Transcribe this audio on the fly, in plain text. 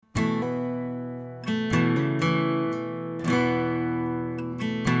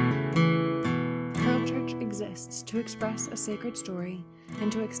to express a sacred story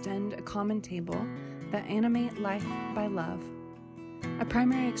and to extend a common table that animate life by love. A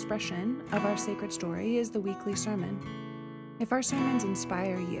primary expression of our sacred story is the weekly sermon. If our sermons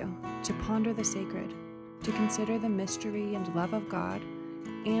inspire you to ponder the sacred, to consider the mystery and love of God,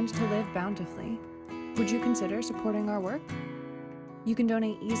 and to live bountifully, would you consider supporting our work? You can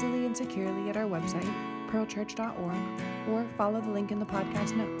donate easily and securely at our website, pearlchurch.org, or follow the link in the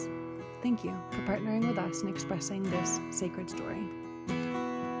podcast notes. Thank you for partnering with us in expressing this sacred story.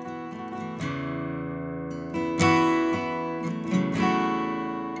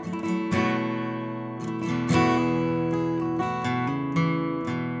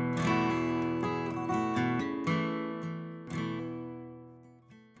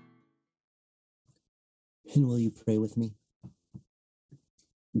 And will you pray with me?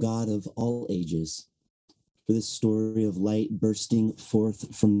 God of all ages, for this story of light bursting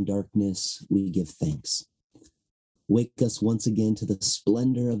forth from darkness, we give thanks. Wake us once again to the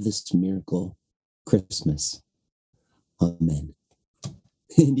splendor of this miracle, Christmas. Amen.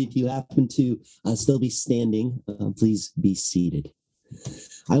 And if you happen to still be standing, please be seated.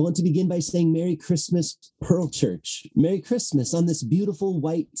 I want to begin by saying Merry Christmas, Pearl Church. Merry Christmas on this beautiful,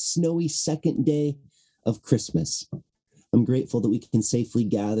 white, snowy second day of Christmas. I'm grateful that we can safely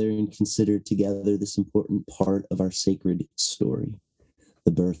gather and consider together this important part of our sacred story,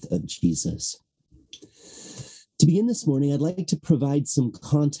 the birth of Jesus. To begin this morning, I'd like to provide some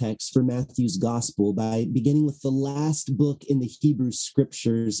context for Matthew's gospel by beginning with the last book in the Hebrew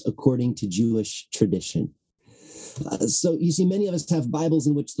scriptures according to Jewish tradition. So you see, many of us have Bibles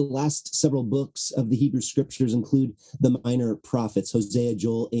in which the last several books of the Hebrew scriptures include the minor prophets, Hosea,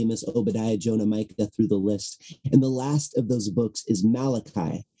 Joel, Amos, Obadiah, Jonah, Micah, through the list. And the last of those books is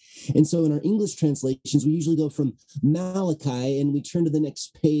Malachi. And so in our English translations, we usually go from Malachi and we turn to the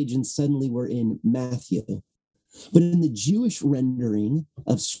next page and suddenly we're in Matthew. But in the Jewish rendering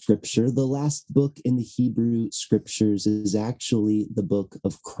of scripture, the last book in the Hebrew scriptures is actually the book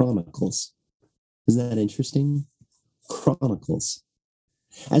of Chronicles. Isn't that interesting? Chronicles.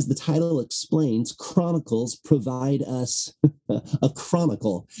 As the title explains, Chronicles provide us a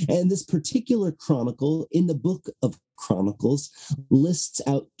chronicle. And this particular chronicle in the book of Chronicles lists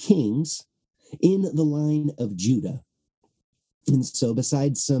out kings in the line of Judah. And so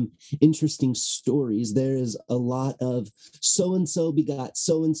besides some interesting stories, there is a lot of so-and-so begot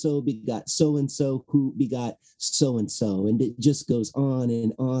so-and-so begot so-and-so who begot so-and-so. And it just goes on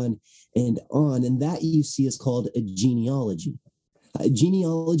and on and on. And that you see is called a genealogy.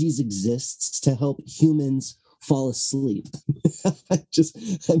 Genealogies exists to help humans fall asleep. I'm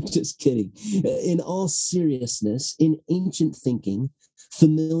just kidding. In all seriousness, in ancient thinking,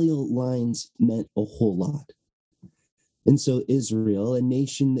 familial lines meant a whole lot. And so Israel, a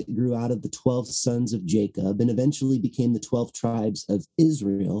nation that grew out of the 12 sons of Jacob and eventually became the 12 tribes of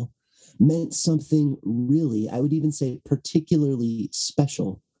Israel, meant something really, I would even say particularly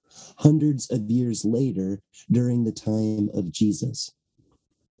special, hundreds of years later during the time of Jesus.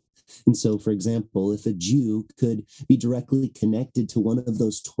 And so, for example, if a Jew could be directly connected to one of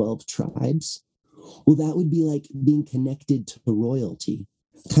those 12 tribes, well, that would be like being connected to royalty.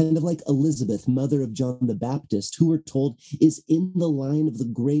 Kind of like Elizabeth, mother of John the Baptist, who we're told is in the line of the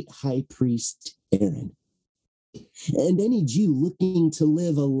great high priest Aaron. And any Jew looking to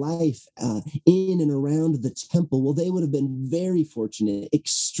live a life in and around the temple, well, they would have been very fortunate,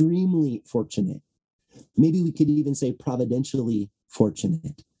 extremely fortunate. Maybe we could even say providentially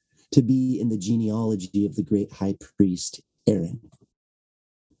fortunate to be in the genealogy of the great high priest Aaron.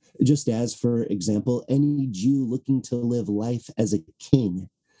 Just as, for example, any Jew looking to live life as a king,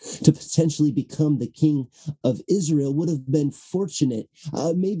 to potentially become the king of Israel, would have been fortunate,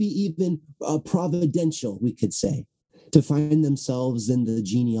 maybe even providential, we could say, to find themselves in the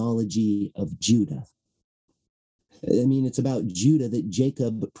genealogy of Judah. I mean, it's about Judah that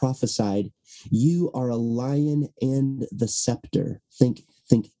Jacob prophesied, "You are a lion and the scepter." Think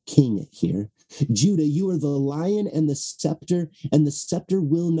king here. Judah, you are the lion and the scepter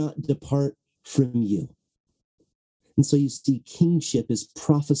will not depart from you. And so you see, kingship is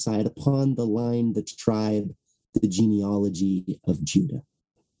prophesied upon the line, the tribe, the genealogy of Judah.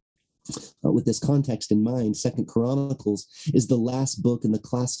 With this context in mind, 2 Chronicles is the last book in the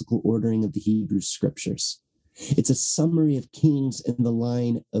classical ordering of the Hebrew scriptures. It's a summary of kings in the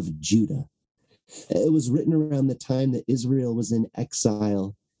line of Judah. It was written around the time that Israel was in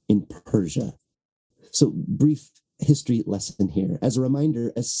exile in Persia. So, brief history lesson here. As a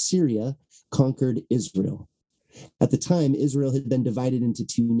reminder, Assyria conquered Israel. At the time, Israel had been divided into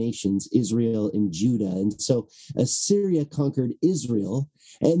two nations, Israel and Judah. And so Assyria conquered Israel,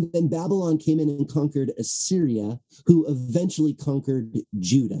 and then Babylon came in and conquered Assyria, who eventually conquered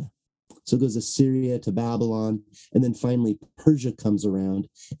Judah. So it goes Assyria to Babylon, and then finally Persia comes around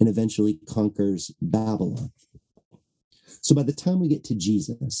and eventually conquers Babylon. So by the time we get to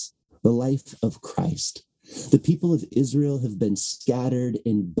Jesus, the life of Christ, the people of Israel have been scattered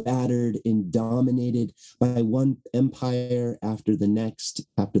and battered and dominated by one empire after the next,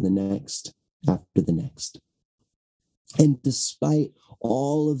 after the next, after the next. And despite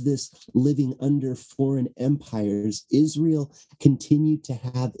all of this living under foreign empires, Israel continued to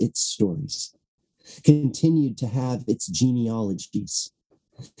have its stories, continued to have its genealogies.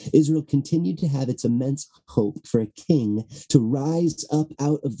 Israel continued to have its immense hope for a king to rise up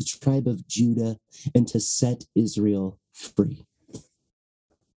out of the tribe of Judah and to set Israel free.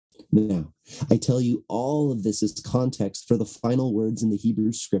 Now, I tell you all of this is context for the final words in the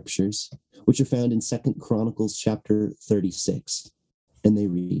Hebrew scriptures, which are found in 2 Chronicles chapter 36. And they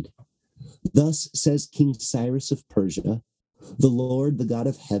read, "Thus says King Cyrus of Persia, the Lord, the God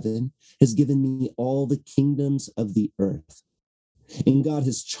of heaven, has given me all the kingdoms of the earth. And God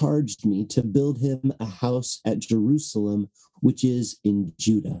has charged me to build him a house at Jerusalem, which is in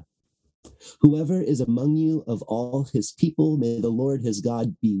Judah. Whoever is among you of all his people, may the Lord his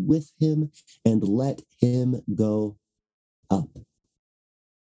God be with him, and let him go up."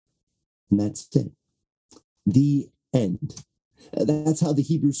 And that's it. The end. That's how the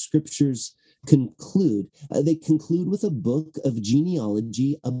Hebrew scriptures conclude. They conclude with a book of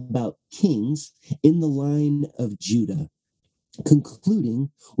genealogy about kings in the line of Judah, concluding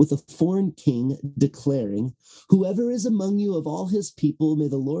with a foreign king declaring, "Whoever is among you of all his people, may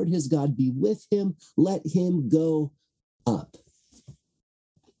the Lord his God be with him, let him go up."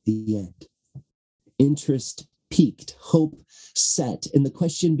 The end. Interest peaked, hope set, and the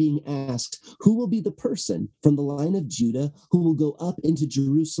question being asked, who will be the person from the line of Judah who will go up into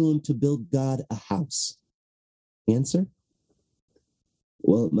Jerusalem to build God a house? Answer?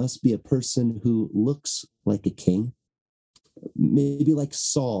 Well, it must be a person who looks like a king, maybe like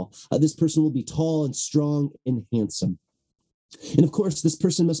Saul. This person will be tall and strong and handsome. And of course, this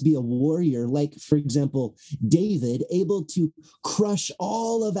person must be a warrior, like, for example, David, able to crush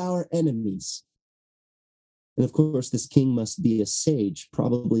all of our enemies. And of course, this king must be a sage,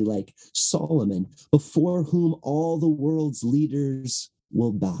 probably like Solomon, before whom all the world's leaders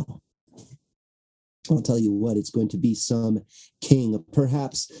will bow. I'll tell you what, it's going to be some king,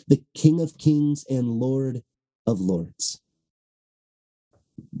 perhaps the King of Kings and Lord of Lords.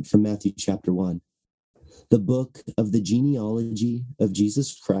 From Matthew chapter 1, the book of the genealogy of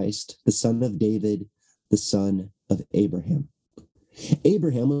Jesus Christ, the son of David, the son of Abraham.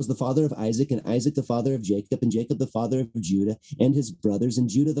 Abraham was the father of Isaac, and Isaac the father of Jacob, and Jacob the father of Judah and his brothers, and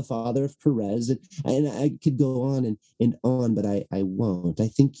Judah the father of Perez. And I could go on and on, but I won't. I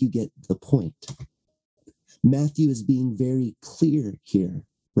think you get the point. Matthew is being very clear here,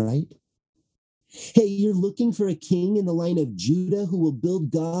 right? Hey, you're looking for a king in the line of Judah who will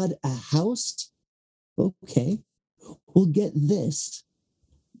build God a house? Okay, well, get this.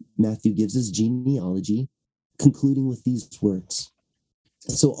 Matthew gives his genealogy, concluding with these words.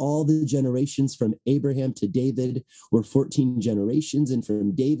 So all the generations from Abraham to David were 14 generations, and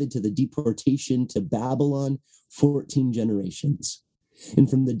from David to the deportation to Babylon, 14 generations. And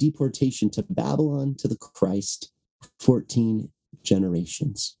from the deportation to Babylon to the Christ, 14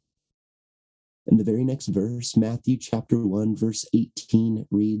 generations. And the very next verse, Matthew chapter 1, verse 18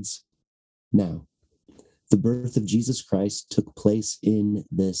 reads, "Now, the birth of Jesus Christ took place in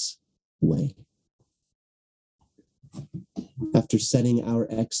this way." After setting our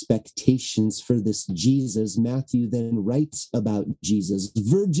expectations for this Jesus, Matthew then writes about Jesus'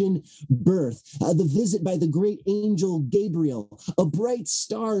 virgin birth, the visit by the great angel Gabriel, a bright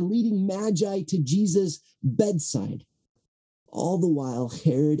star leading Magi to Jesus' bedside. All the while,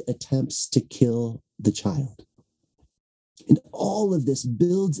 Herod attempts to kill the child. And all of this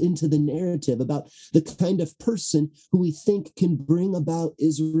builds into the narrative about the kind of person who we think can bring about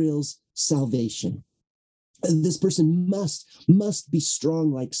Israel's salvation. This person must be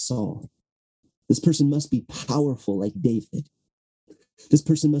strong like Saul. This person must be powerful like David. This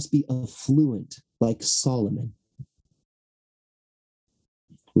person must be affluent like Solomon.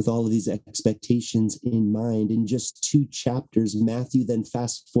 With all of these expectations in mind, in just 2 chapters, Matthew then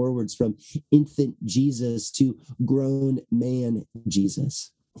fast forwards from infant Jesus to grown man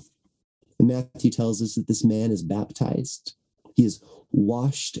Jesus. And Matthew tells us that this man is baptized. He is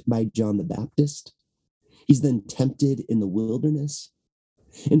washed by John the Baptist. He's then tempted in the wilderness.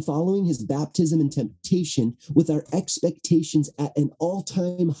 And following his baptism and temptation with our expectations at an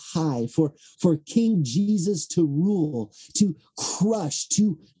all-time high for King Jesus to rule, to crush,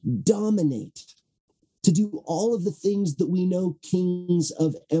 to dominate, to do all of the things that we know kings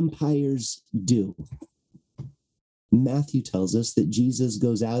of empires do. Matthew tells us that Jesus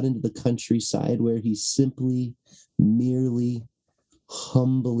goes out into the countryside where he simply, merely,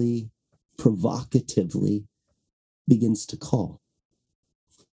 humbly, provocatively begins to call.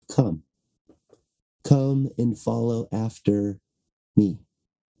 Come and follow after me.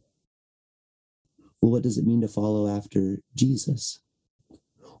 Well, what does it mean to follow after Jesus?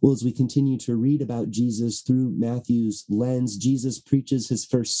 Well, as we continue to read about Jesus through Matthew's lens, Jesus preaches his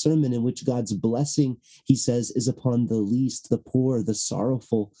first sermon in which God's blessing, he says, is upon the least, the poor, the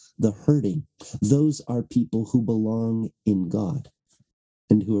sorrowful, the hurting. Those are people who belong in God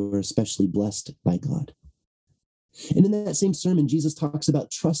and who are especially blessed by God. And in that same sermon, Jesus talks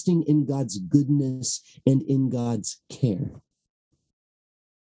about trusting in God's goodness and in God's care.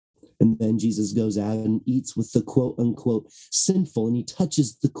 And then Jesus goes out and eats with the quote unquote sinful, and he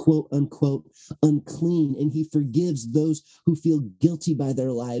touches the quote unquote unclean, and he forgives those who feel guilty by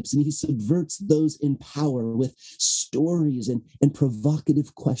their lives, and he subverts those in power with stories and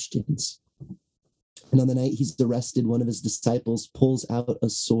provocative questions. And on the night he's arrested, one of his disciples pulls out a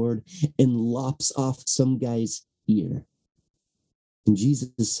sword and lops off some guy's ear. And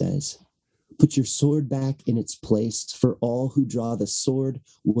Jesus says, "Put your sword back in its place, for all who draw the sword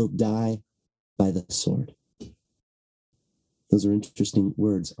will die by the sword." Those are interesting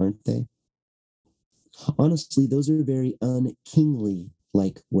words, aren't they? Honestly, those are very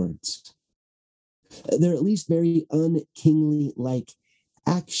unkingly-like words. They're at least very unkingly-like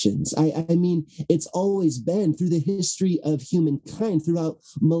actions. I mean, it's always been through the history of humankind, throughout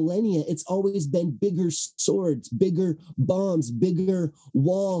millennia, it's always been bigger swords, bigger bombs, bigger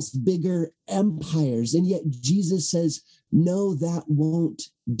walls, bigger empires. And yet Jesus says, no, that won't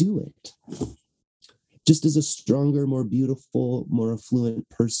do it. Just as a stronger, more beautiful, more affluent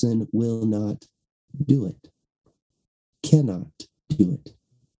person will not do it, cannot do it.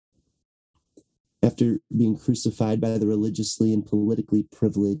 After being crucified by the religiously and politically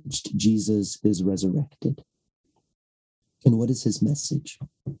privileged, Jesus is resurrected. And what is his message?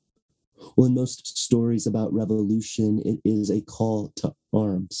 Well, in most stories about revolution, it is a call to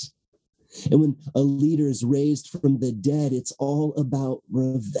arms. And when a leader is raised from the dead, it's all about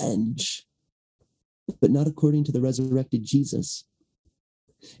revenge, but not according to the resurrected Jesus.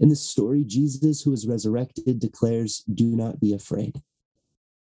 In this story, Jesus, who is resurrected, declares, "Do not be afraid."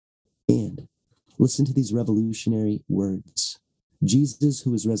 And listen to these revolutionary words. Jesus,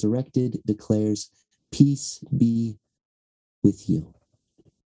 who is resurrected, declares, "Peace be with you."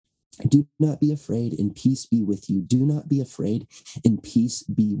 Do not be afraid, and peace be with you. Do not be afraid, and peace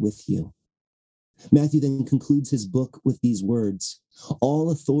be with you. Matthew then concludes his book with these words: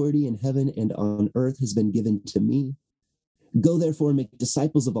 "All authority in heaven and on earth has been given to me. Go therefore and make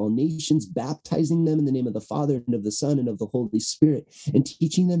disciples of all nations, baptizing them in the name of the Father and of the Son and of the Holy Spirit, and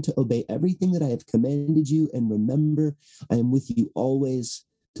teaching them to obey everything that I have commanded you. And remember, I am with you always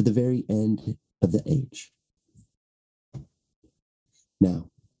to the very end of the age." Now,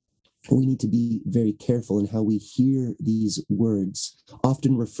 we need to be very careful in how we hear these words,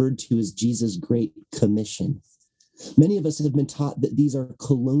 often referred to as Jesus' Great Commission. Many of us have been taught that these are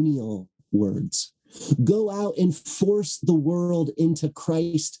colonial words. Go out and force the world into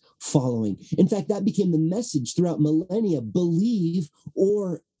Christ following. In fact, that became the message throughout millennia: believe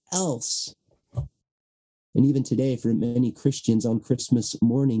or else. And even today, for many Christians on Christmas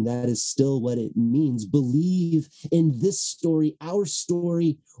morning, that is still what it means. Believe in this story, our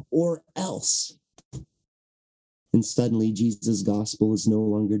story, or else. And suddenly, Jesus' gospel is no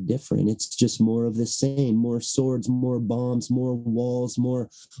longer different. It's just more of the same: more swords, more bombs, more walls, more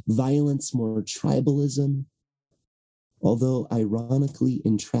violence, more tribalism. Although ironically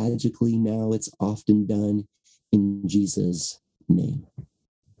and tragically now, it's often done in Jesus' name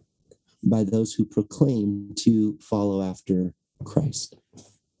by those who proclaim to follow after Christ.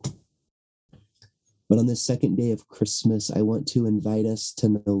 But on this second day of Christmas, I want to invite us to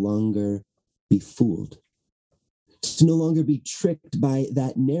no longer be fooled, to no longer be tricked by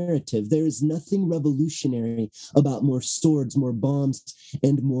that narrative. There is nothing revolutionary about more swords, more bombs,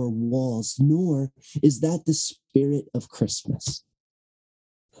 and more walls, nor is that the spirit of Christmas.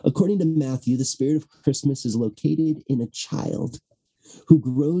 According to Matthew, the spirit of Christmas is located in a child who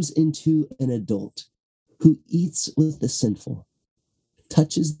grows into an adult, who eats with the sinful,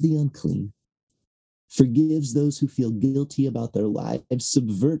 touches the unclean, forgives those who feel guilty about their lives,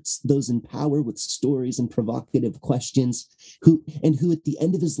 subverts those in power with stories and provocative questions, who at the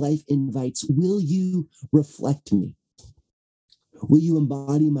end of his life invites, will you reflect me? Will you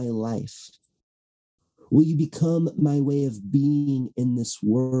embody my life? Will you become my way of being in this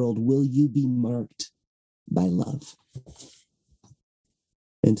world? Will you be marked by love?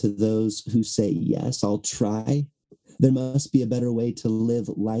 And to those who say, yes, I'll try, there must be a better way to live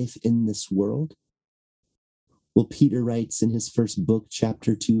life in this world. Well, Peter writes in his first book,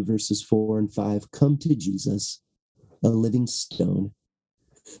 chapter 2, verses 4 and 5, come to Jesus, a living stone,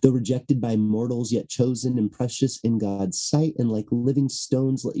 though rejected by mortals, yet chosen and precious in God's sight, and like living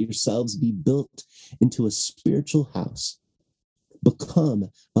stones, let yourselves be built into a spiritual house. Become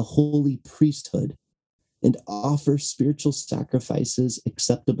a holy priesthood and offer spiritual sacrifices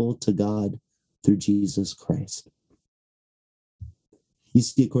acceptable to God through Jesus Christ. You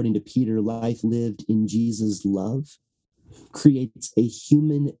see, according to Peter, life lived in Jesus' love creates a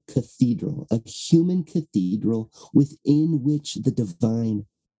human cathedral within which the divine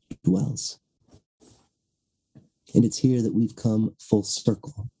dwells. And it's here that we've come full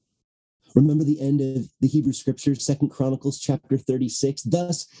circle. Remember the end of the Hebrew scriptures, 2 Chronicles chapter 36.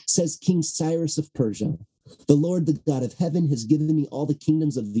 Thus says King Cyrus of Persia, the Lord, the God of heaven, has given me all the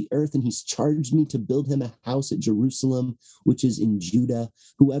kingdoms of the earth, and he's charged me to build him a house at Jerusalem, which is in Judah.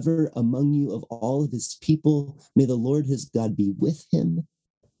 Whoever among you of all of his people, may the Lord his God be with him.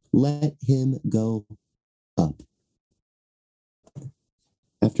 Let him go up.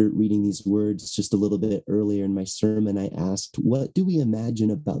 After reading these words just a little bit earlier in my sermon, I asked, what do we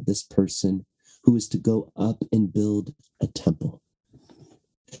imagine about this person who is to go up and build a temple?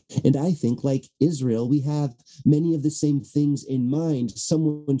 And I think, like Israel, we have many of the same things in mind.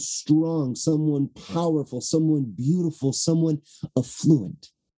 Someone strong, someone powerful, someone beautiful, someone affluent.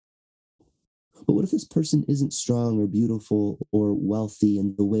 But what if this person isn't strong or beautiful or wealthy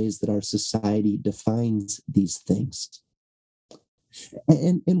in the ways that our society defines these things?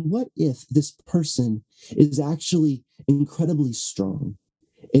 And what if this person is actually incredibly strong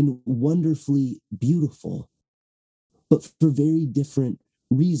and wonderfully beautiful, but for very different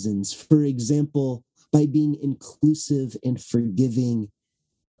reasons? For example, by being inclusive and forgiving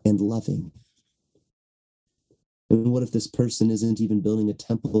and loving. And what if this person isn't even building a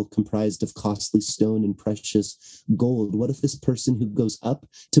temple comprised of costly stone and precious gold? What if this person who goes up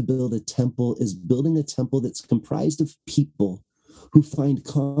to build a temple is building a temple that's comprised of people who find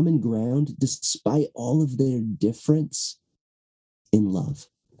common ground despite all of their difference in love?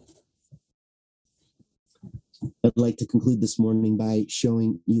 I'd like to conclude this morning by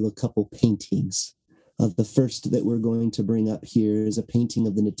showing you a couple paintings. The first that we're going to bring up here is a painting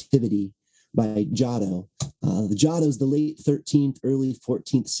of the Nativity by Giotto. Giotto is the late 13th, early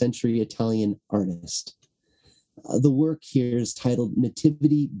 14th century Italian artist. The work here is titled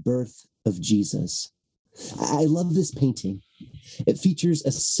Nativity, Birth of Jesus. I love this painting. It features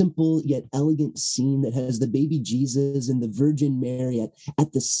a simple yet elegant scene that has the baby Jesus and the Virgin Mary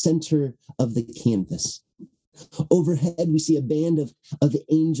at the center of the canvas. Overhead, we see a band of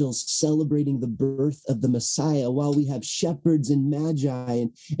angels celebrating the birth of the Messiah, while we have shepherds and magi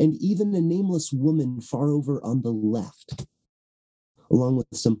and even a nameless woman far over on the left, along with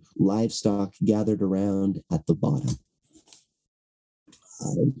some livestock gathered around at the bottom.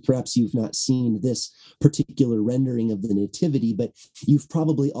 Perhaps you've not seen this particular rendering of the Nativity, but you've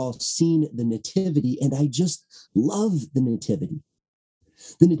probably all seen the Nativity, and I just love the Nativity.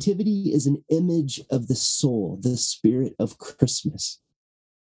 The Nativity is an image of the soul, the spirit of Christmas.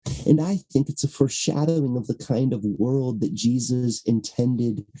 And I think it's a foreshadowing of the kind of world that Jesus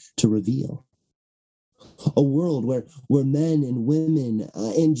intended to reveal. A world where men and women,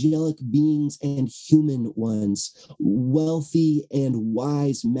 angelic beings and human ones, wealthy and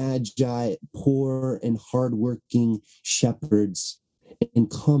wise magi, poor and hardworking shepherds,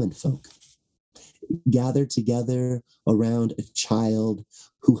 and common folk gather together around a child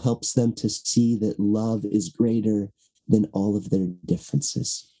who helps them to see that love is greater than all of their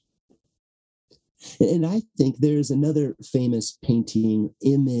differences. And I think there's another famous painting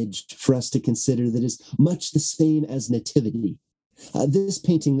image for us to consider that is much the same as Nativity. This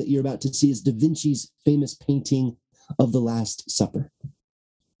painting that you're about to see is Da Vinci's famous painting of the Last Supper.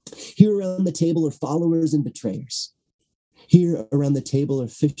 Here around the table are followers and betrayers. Here around the table are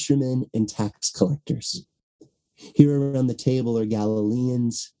fishermen and tax collectors. Here around the table are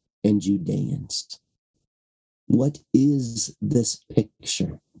Galileans and Judeans. What is this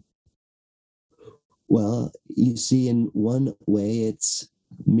picture? Well, you see, in one way, it's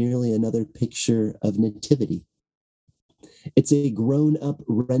merely another picture of nativity. It's a grown-up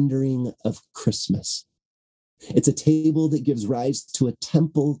rendering of Christmas. It's a table that gives rise to a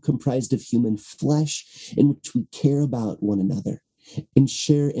temple comprised of human flesh in which we care about one another and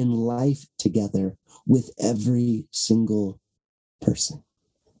share in life together with every single person.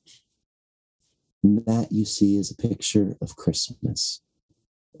 And that, you see, is a picture of Christmas.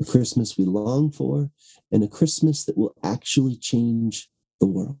 A Christmas we long for, and a Christmas that will actually change the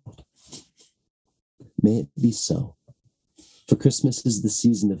world. May it be so. For Christmas is the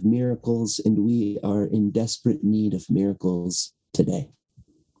season of miracles, and we are in desperate need of miracles today.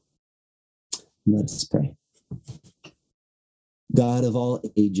 Let us pray. God of all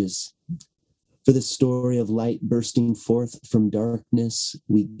ages, for the story of light bursting forth from darkness,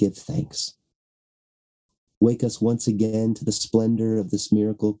 we give thanks. Wake us once again to the splendor of this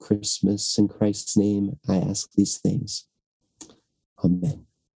miracle Christmas. In Christ's name, I ask these things. Amen.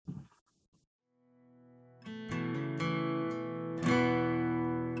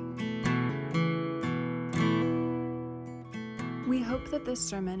 We hope that this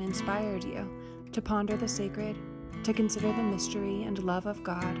sermon inspired you to ponder the sacred, to consider the mystery and love of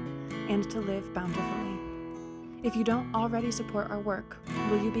God, and to live bountifully. If you don't already support our work,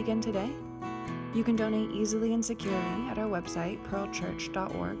 will you begin today? You can donate easily and securely at our website,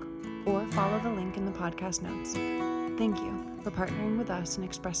 pearlchurch.org, or follow the link in the podcast notes. Thank you for partnering with us in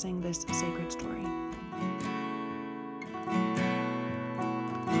expressing this sacred story.